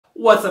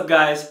What's up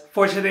guys?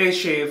 For today's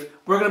shave,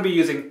 we're going to be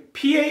using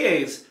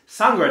PAA's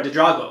Sangre de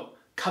Drago.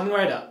 Coming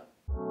right up.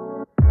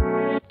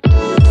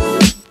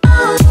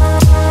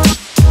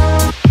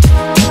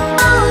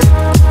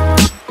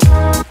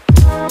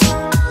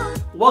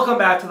 Welcome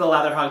back to the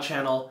Latherhog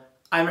channel.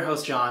 I'm your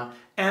host John,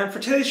 and for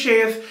today's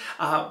shave,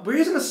 we're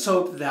using a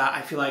soap that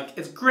I feel like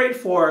is great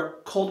for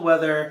cold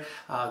weather,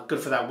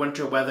 good for that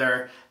winter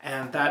weather,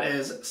 and that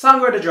is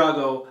Sangre de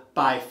Drago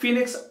by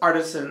Phoenix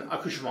Artisan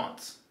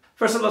Accoutrements.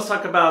 First of all, let's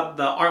talk about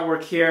the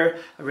artwork here.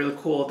 Really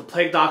cool, the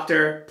Plague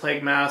Doctor,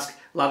 Plague Mask,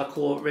 a lot of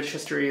cool rich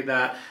history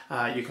that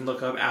you can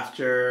look up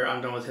after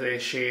I'm done with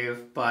today's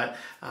shave. But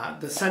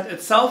the scent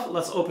itself,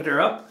 let's open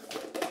her up.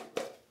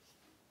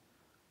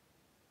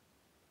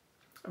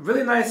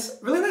 Really nice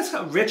kind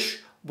of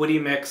rich woody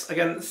mix.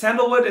 Again,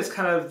 sandalwood is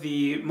kind of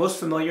the most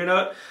familiar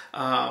note.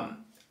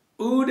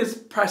 Oud is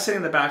probably sitting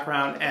in the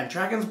background, and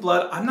Dragon's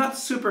Blood I'm not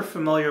super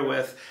familiar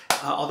with,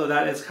 although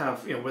that is kind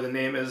of where the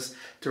name is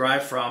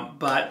derived from,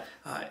 but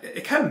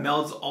it kind of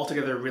melds all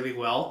together really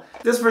well.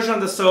 This version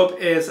of the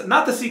soap is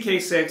not the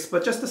CK6,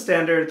 but just the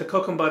standard, the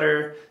cocoa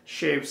butter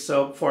shave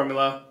soap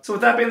formula. So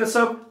with that being the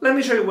soap, let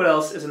me show you what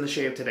else is in the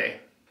shave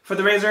today. For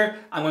the razor,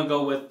 I'm going to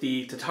go with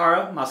the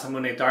Tatara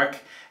Masamune Dark,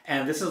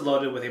 and this is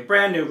loaded with a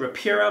brand new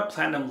Rapira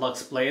Platinum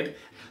Luxe blade.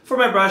 For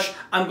my brush,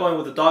 I'm going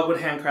with the Dogwood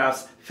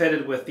Handcrafts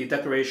fitted with the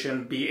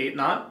Decoration B8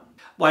 knot.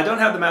 While I don't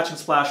have the matching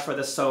splash for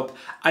this soap,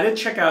 I did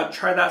check out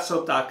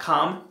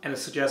trythatsoap.com and it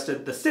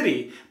suggested The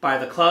City by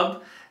The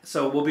Club,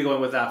 so we'll be going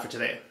with that for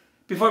today.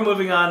 Before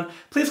moving on,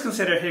 please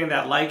consider hitting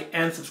that like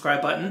and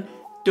subscribe button.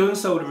 Doing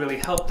so would really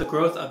help the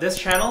growth of this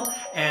channel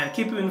and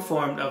keep you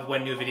informed of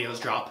when new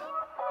videos drop.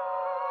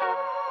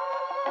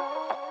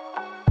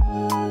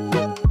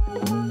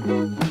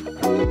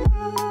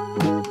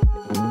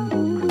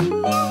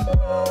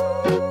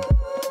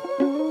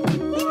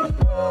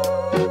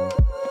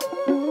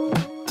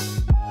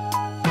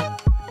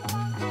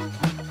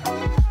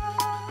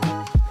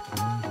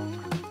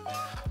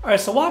 Alright,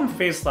 so while I'm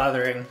face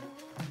lathering,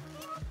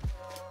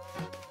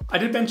 I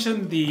did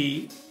mention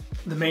the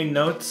main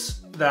notes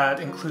that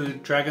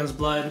include Dragon's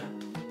Blood,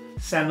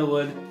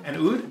 Sandalwood, and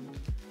Oud,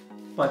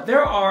 but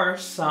there are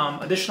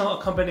some additional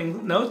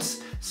accompanying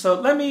notes, so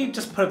let me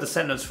just put up the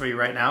scent notes for you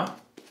right now.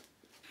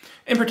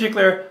 In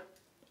particular,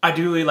 I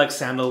do really like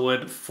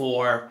Sandalwood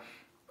for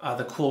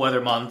the cool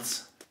weather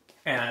months,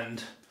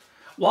 and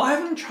while I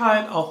haven't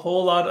tried a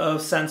whole lot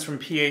of scents from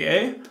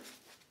PAA,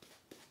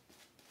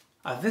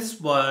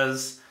 this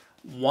was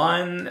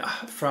one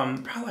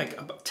from probably like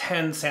about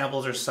 10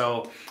 samples or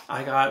so.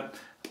 I got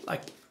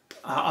like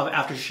of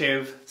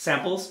aftershave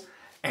samples,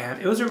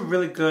 and it was a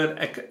really good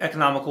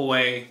economical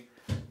way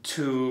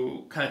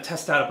to kind of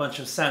test out a bunch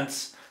of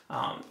scents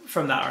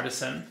from that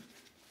artisan.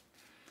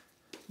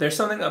 There's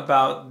something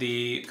about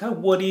the kind of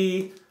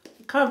woody,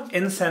 kind of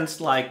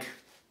incense-like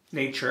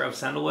nature of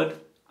sandalwood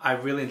I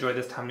really enjoy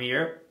this time of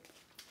year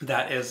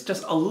that is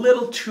just a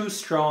little too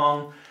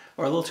strong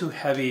or a little too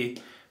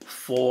heavy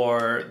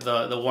for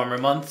the warmer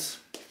months.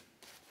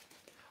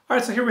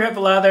 Alright, so here we have the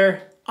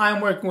lather.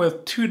 I'm working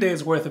with 2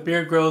 days worth of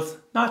beard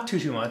growth, not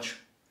too much.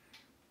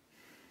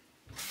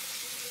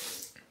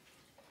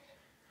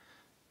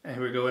 And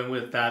here we go in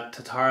with that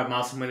Tatara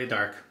Masamune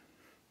Dark.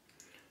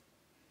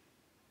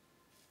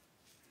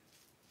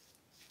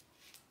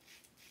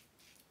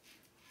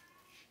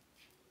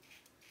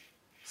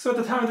 So at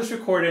the time of this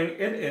recording,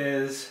 it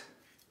is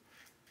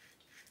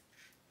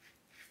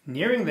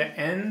nearing the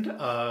end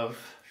of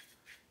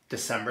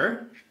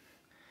December,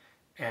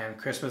 and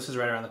Christmas is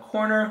right around the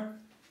corner.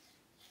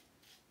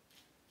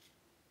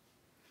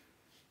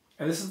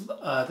 And this is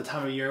the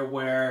time of year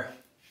where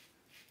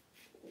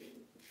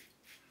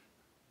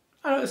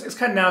I don't know, it's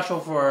kind of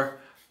natural for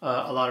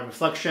a lot of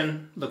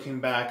reflection,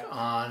 looking back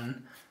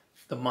on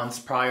the months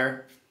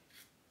prior.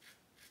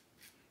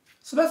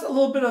 So that's a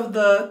little bit of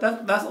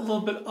that's a little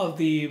bit of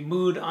the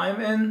mood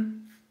I'm in.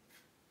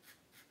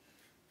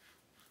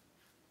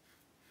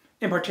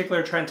 In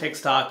particular, trying to take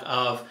stock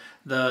of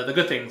the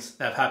good things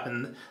that have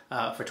happened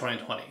for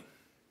 2020.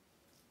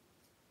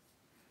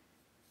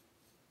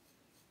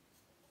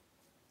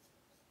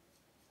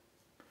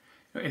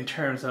 In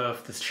terms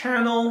of this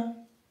channel,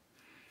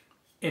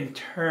 in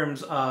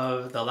terms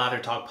of the Lather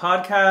Talk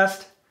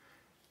podcast,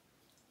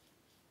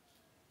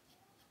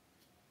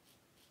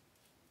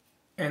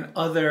 and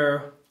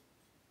other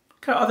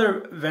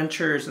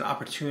ventures and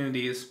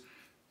opportunities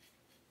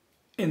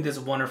in this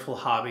wonderful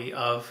hobby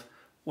of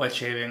wet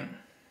shaving.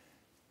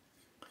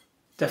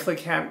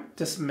 Definitely can't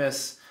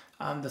dismiss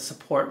the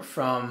support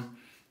from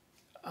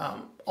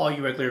all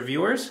you regular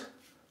viewers,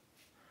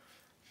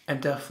 and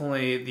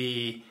definitely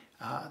the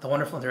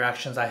wonderful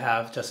interactions I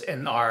have just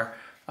in our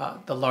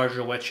the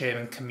larger wet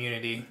shaving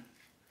community.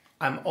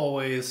 I'm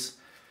always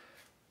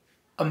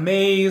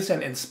amazed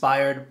and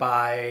inspired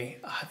by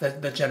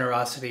the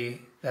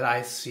generosity that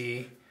I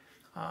see,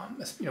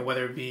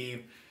 whether it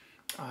be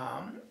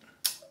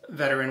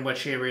veteran wet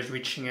shavers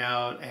reaching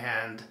out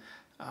and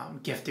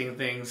gifting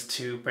things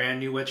to brand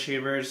new wet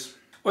shavers,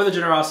 or the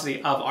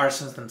generosity of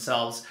artisans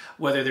themselves,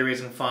 whether they're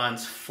raising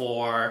funds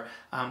for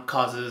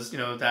causes, you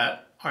know,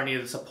 that are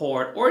needed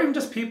support, or even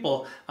just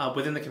people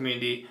within the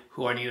community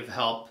who are in need of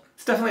help.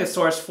 It's definitely a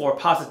source for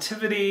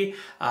positivity,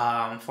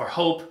 for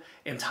hope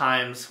in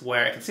times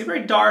where it can seem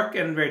very dark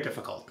and very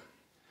difficult.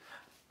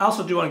 I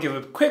also do want to give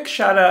a quick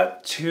shout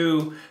out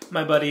to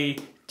my buddy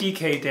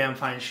DK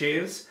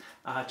DamnFineShaves.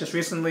 Just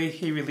recently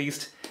he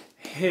released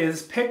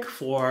his pick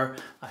for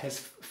his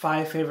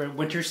 5 favorite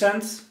winter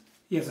scents.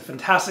 He has a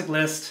fantastic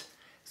list,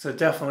 so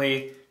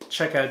definitely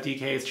check out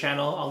DK's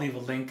channel. I'll leave a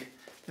link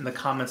in the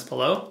comments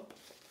below.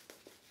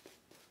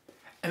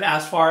 And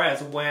as far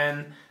as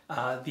when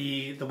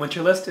the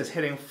winter list is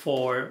hitting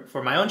for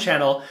my own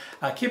channel,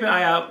 keep an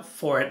eye out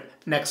for it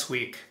next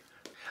week.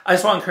 I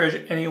just want to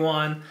encourage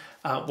anyone,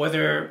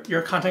 whether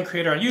you're a content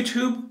creator on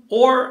YouTube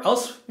or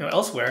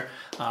elsewhere,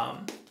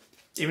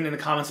 even in the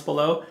comments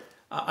below,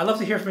 I'd love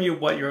to hear from you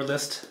what your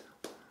list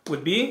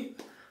would be.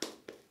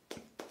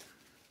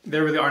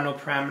 There really are no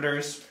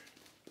parameters.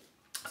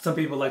 Some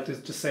people like to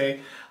just say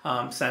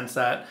scents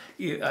that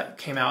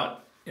came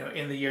out, you know,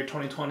 in the year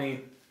 2020,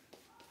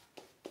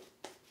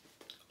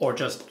 or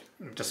just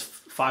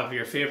 5 of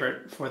your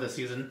favorite for the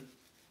season.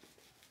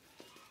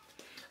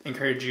 I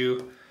encourage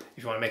you,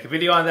 if you want to make a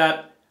video on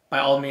that, by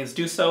all means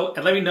do so,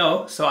 and let me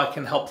know so I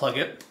can help plug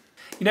it.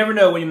 You never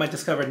know when you might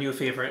discover a new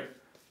favorite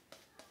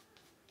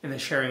in the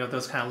sharing of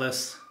those kind of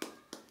lists.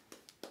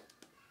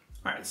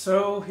 Alright,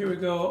 so here we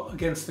go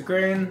against the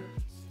grain.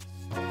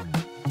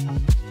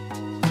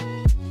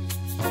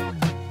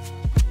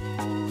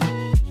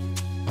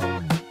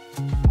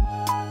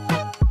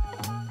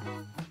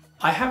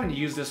 I haven't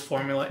used this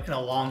formula in a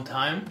long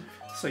time,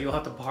 so you'll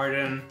have to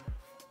pardon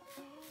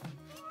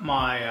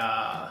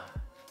my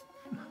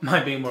my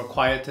being more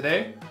quiet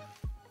today.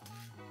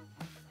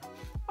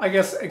 I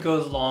guess it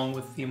goes along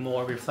with the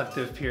more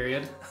reflective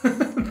period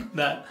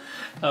that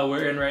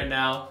we're in right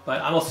now,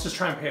 but I'm also just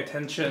trying to pay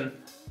attention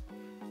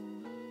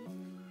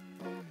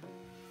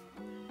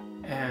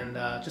and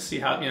just see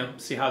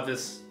how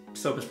this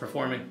soap is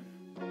performing.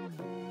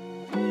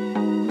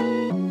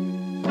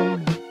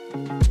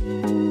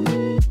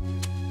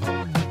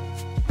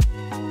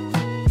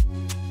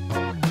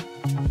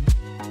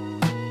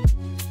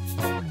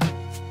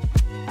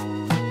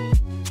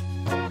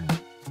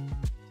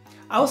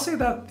 I will say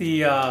that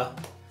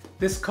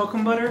this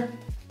cocoa butter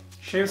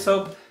shave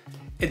soap,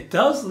 it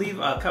does leave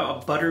a kind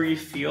of a buttery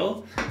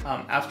feel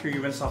after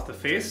you rinse off the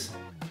face,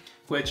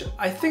 which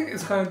I think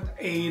is going to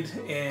aid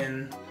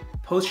in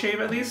post-shave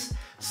at least.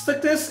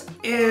 Slickness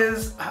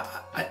is,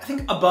 I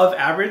think, above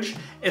average.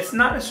 It's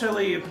not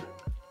necessarily,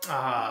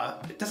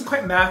 it doesn't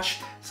quite match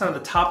some of the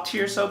top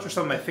tier soaps or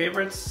some of my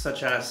favorites,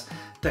 such as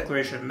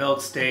Declaration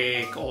Milk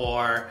Steak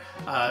or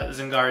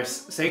Zingari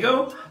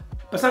Sago.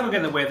 But it's not going to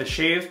get in the way of the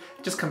shave,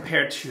 just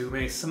compared to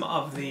maybe some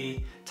of the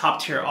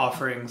top tier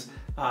offerings.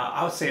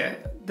 I would say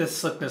this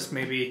slickness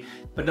maybe,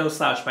 but no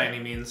slouch by any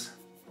means.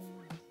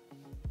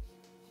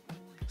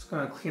 Just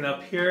going to clean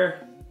up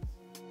here.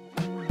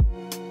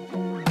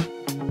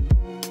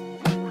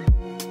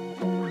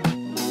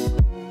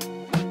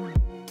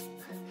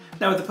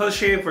 Now with the post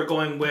shave, we're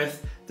going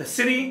with the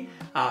City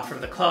from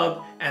the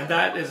club, and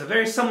that is a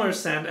very similar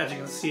scent. As you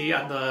can see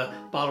on the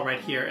bottle right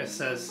here, it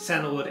says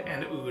sandalwood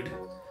and oud.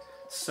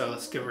 So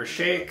let's give her a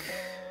shake.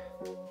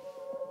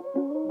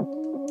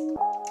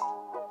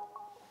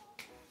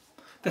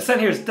 The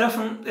scent here is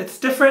definitely, it's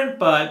different,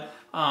 but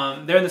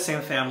they're in the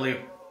same family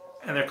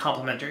and they're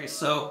complementary.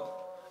 So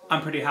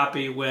I'm pretty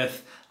happy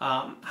with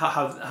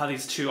how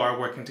these two are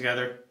working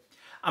together.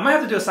 I might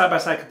have to do a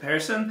side-by-side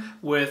comparison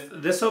with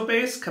this soap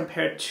base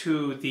compared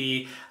to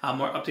the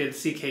more updated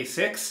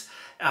CK6.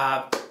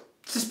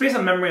 Just based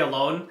on memory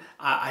alone,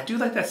 I do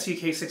like that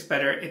CK6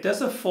 better. It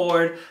does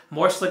afford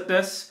more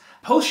slickness.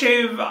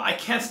 Post-shave, I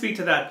can't speak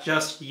to that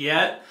just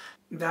yet.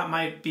 That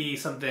might be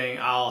something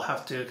I'll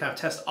have to kind of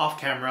test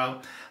off camera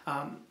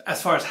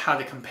as far as how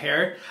they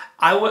compare.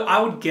 I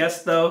would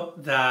guess though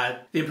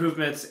that the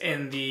improvements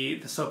in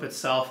the soap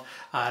itself,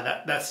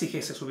 that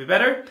CK6 will be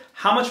better.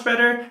 How much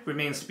better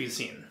remains to be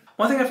seen.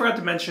 One thing I forgot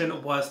to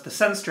mention was the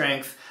scent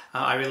strength,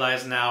 I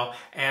realize now,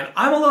 and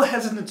I'm a little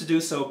hesitant to do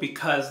so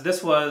because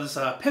this was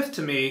piffed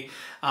to me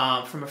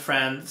from a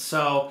friend.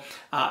 So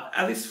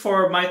at least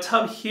for my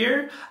tub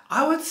here,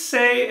 I would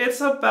say it's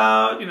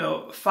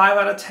about, 5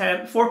 out of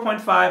 10,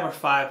 4.5 or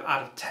 5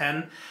 out of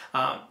 10.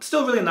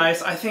 Still really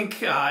nice. I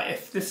think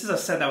if this is a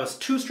scent that was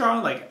too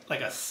strong,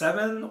 like a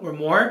 7 or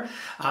more,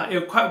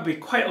 it would be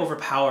quite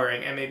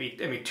overpowering and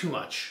maybe too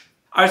much.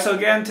 Alright, so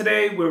again,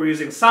 today we're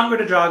using Sangre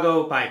de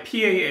Drago by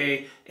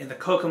PAA in the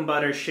Cocoa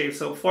Butter Shave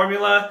Soap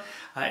formula.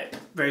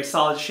 Very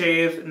solid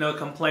shave, no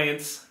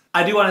complaints.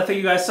 I do want to thank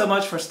you guys so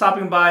much for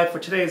stopping by for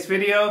today's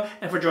video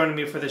and for joining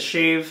me for this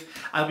shave.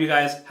 I hope you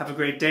guys have a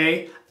great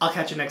day. I'll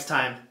catch you next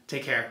time.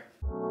 Take care.